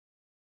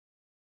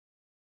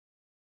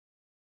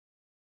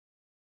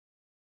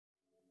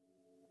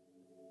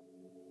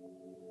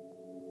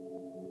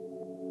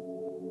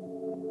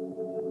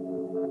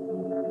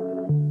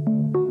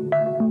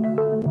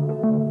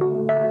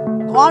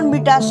कौन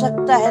मिटा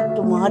सकता है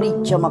तुम्हारी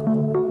चमक?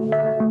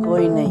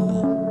 कोई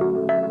नहीं।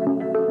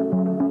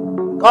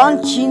 कौन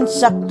छीन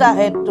सकता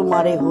है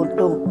तुम्हारे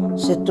होठों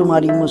से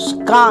तुम्हारी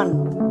मुस्कान?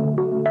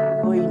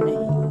 कोई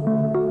नहीं,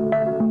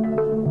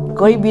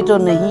 कोई भी तो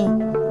नहीं।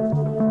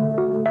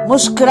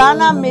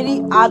 मुस्कुराना मेरी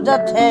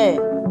आदत है,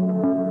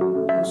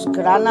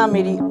 मुस्कुराना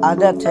मेरी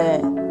आदत है,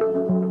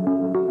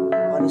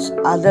 और इस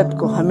आदत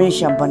को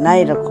हमेशा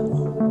बनाए रखो,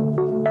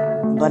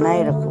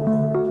 बनाए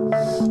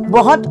रखो।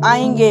 बहुत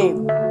आएंगे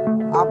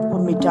आपको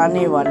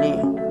मिटाने वाले,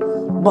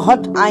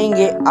 बहुत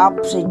आएंगे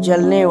आपसे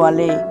जलने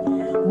वाले,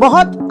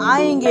 बहुत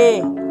आएंगे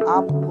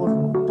आपको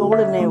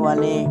तोड़ने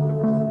वाले,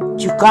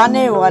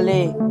 झुकाने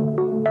वाले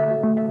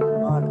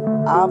और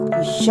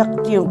आपकी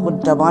शक्तियों को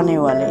दबाने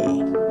वाले।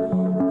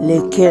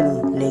 लेकिन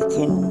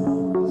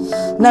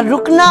न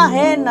रुकना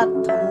है न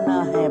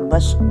थमना है,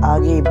 बस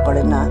आगे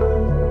बढ़ना।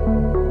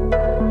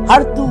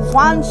 हर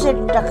तूफान से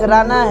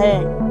टकराना है,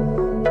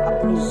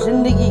 अपनी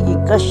जिंदगी की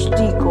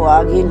कश्ती को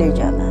आगे ले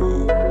जाना है।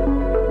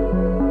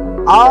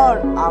 और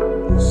आप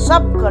ये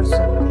सब कर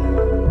सकते हैं,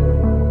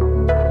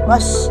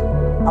 बस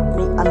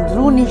अपनी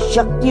अंदरूनी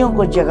शक्तियों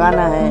को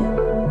जगाना है।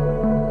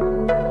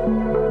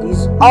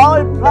 These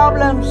all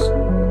problems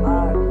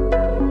are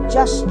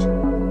just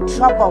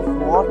drop of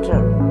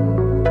water.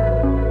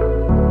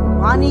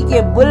 पानी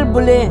के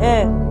बुलबुले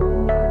हैं,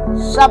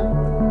 सब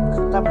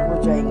खत्म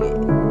हो जाएंगे।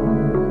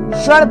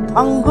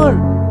 क्षणभंगुर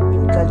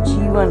इनका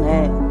जीवन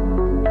है,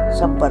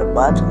 सब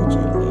बर्बाद हो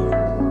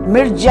जाएंगे,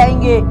 मिट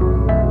जाएंगे।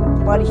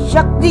 हमारी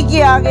शक्ति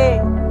के आगे,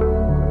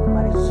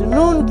 हमारे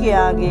जुनून के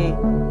आगे,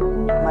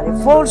 हमारे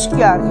फोर्स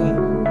के आगे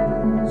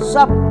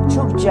सब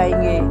झुक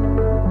जाएंगे।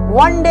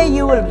 One day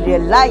you will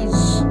realize,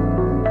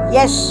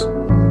 yes,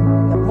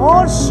 the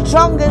more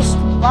strongest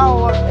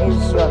power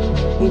is your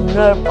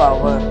inner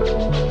power,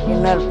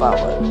 inner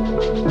power.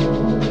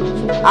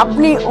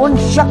 अपनी उन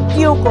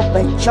शक्तियों को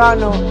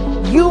पहचानो।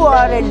 You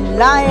are a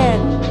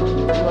lion,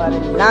 you are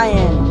a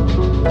lion.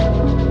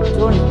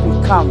 Don't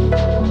become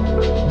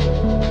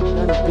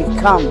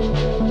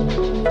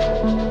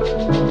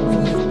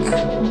weak.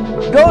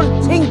 Don't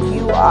think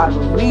you are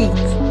weak.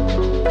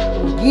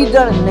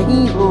 गीदड़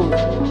नहीं हो,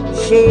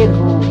 शेर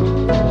हो।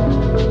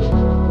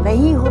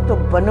 नहीं हो तो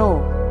बनो,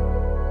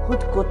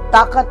 खुद को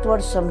ताकतवर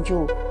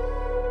समझो।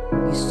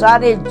 ये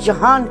सारे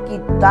जहान की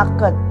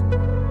ताकत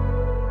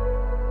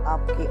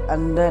आपके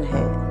अंदर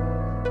है,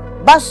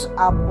 बस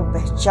आपको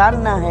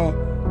पहचानना है,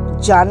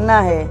 जानना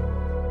है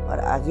और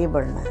आगे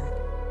बढ़ना है।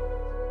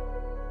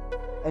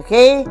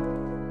 Okay?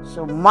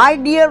 So my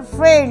dear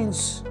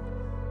friends,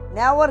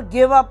 never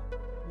give up,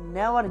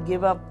 never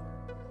give up.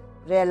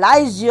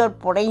 Realize your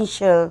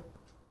potential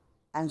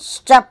and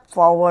step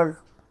forward.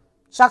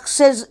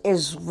 Success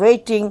is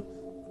waiting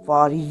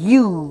for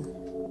you,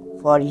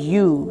 for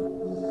you.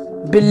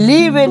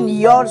 Believe in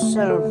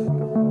yourself.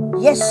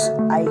 Yes,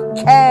 I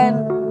can,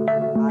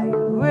 I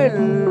will.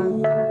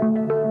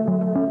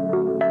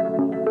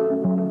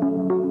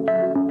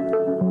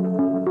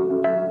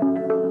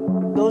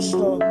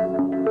 दोस्तों,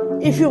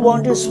 if you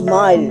want to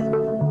smile,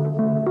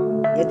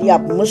 यदि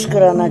आप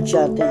मुस्कुराना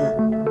चाहते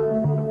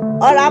हैं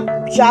और आप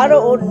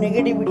चारों ओर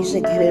negativity से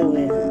घिरे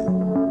हुए हैं,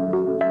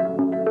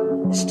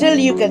 still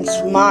you can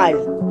smile,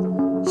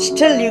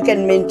 still you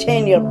can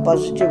maintain your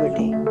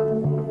positivity.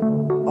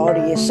 और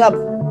ये सब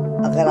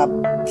अगर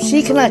आप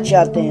सीखना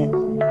चाहते हैं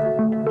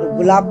तो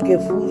गुलाब के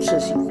फूल से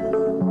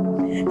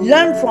सीखो।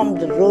 Learn from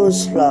the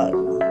rose flower.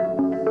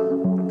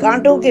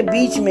 कांटों के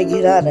बीच में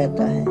घिरा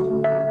रहता है,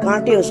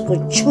 कांटे उसको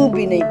छू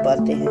भी नहीं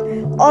पाते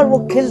हैं और वो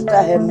खिलता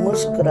है,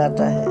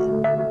 मुस्कुराता है।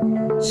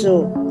 So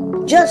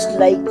just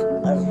like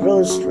a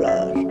rose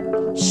flower,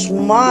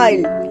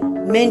 smile,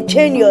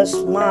 maintain your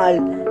smile,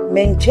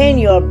 maintain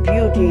your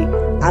beauty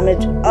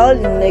amid all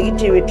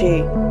negativity.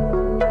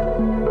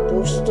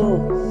 दोस्तों,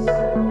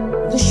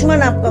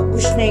 दुश्मन आपका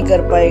कुछ नहीं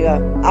कर पाएगा।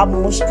 आप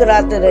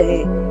मुस्कुराते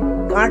रहे,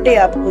 कांटे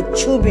आपको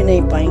छू भी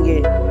नहीं पाएंगे।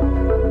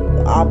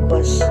 तो आप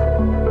बस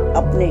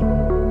अपने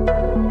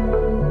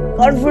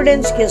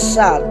कॉन्फिडेंस के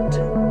साथ,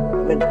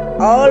 with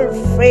all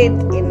faith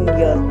in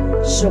your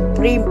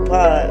supreme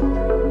power,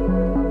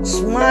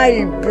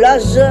 smile,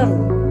 blossom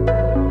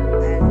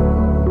and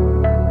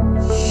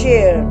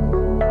share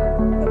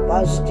the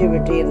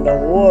positivity in the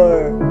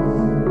world.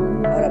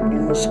 और अपनी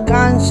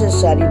मुस्कान से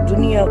सारी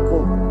दुनिया को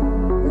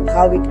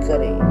प्रभावित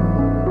करें।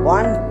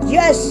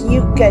 Yes,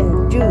 you can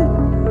do.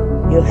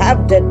 You have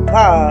that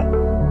power.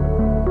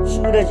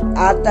 सूरज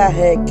आता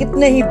है,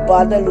 कितने ही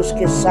बादल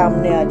उसके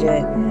सामने आ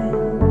जाए,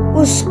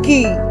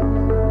 उसकी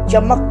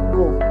चमक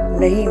को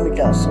नहीं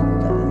मिटा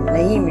सकता,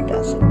 नहीं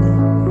मिटा सकता।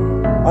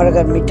 और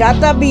अगर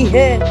मिटाता भी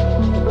है,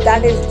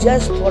 that is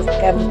just for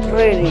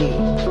temporary,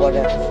 for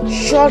a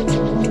short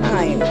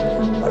time,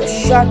 for a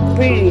short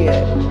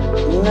period.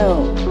 No.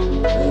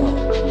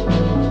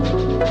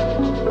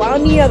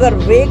 पानी अगर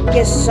वेग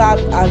के साथ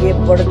आगे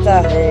बढ़ता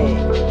है,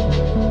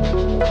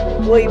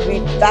 कोई भी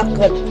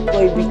ताकत,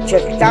 कोई भी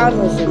चट्टान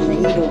उसे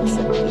नहीं रोक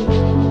सकती।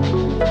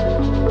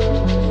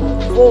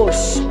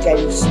 Force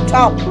can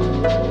stop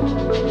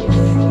if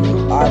you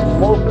are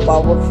more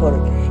powerful,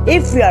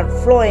 if we are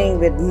flowing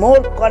with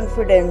more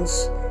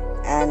confidence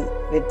and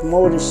with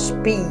more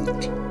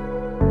speed.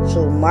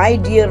 So my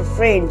dear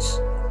friends,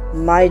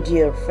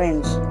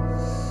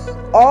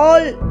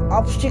 all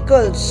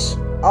obstacles,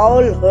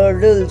 all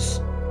hurdles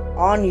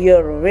on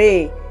your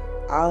way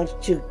are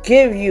to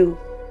give you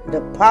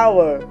the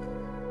power,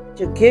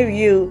 to give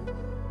you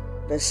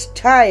the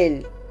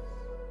style.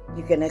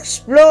 You can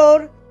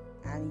explore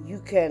and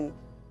you can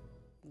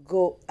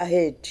go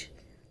ahead.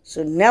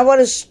 So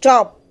never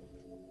stop.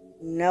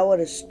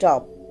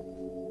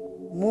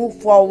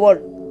 Move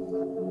forward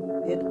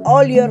with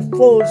all your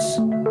force,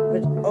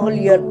 with all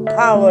your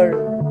power.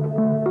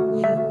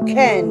 You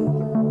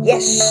can.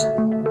 Yes,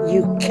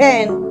 you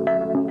can.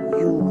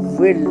 You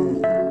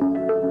will.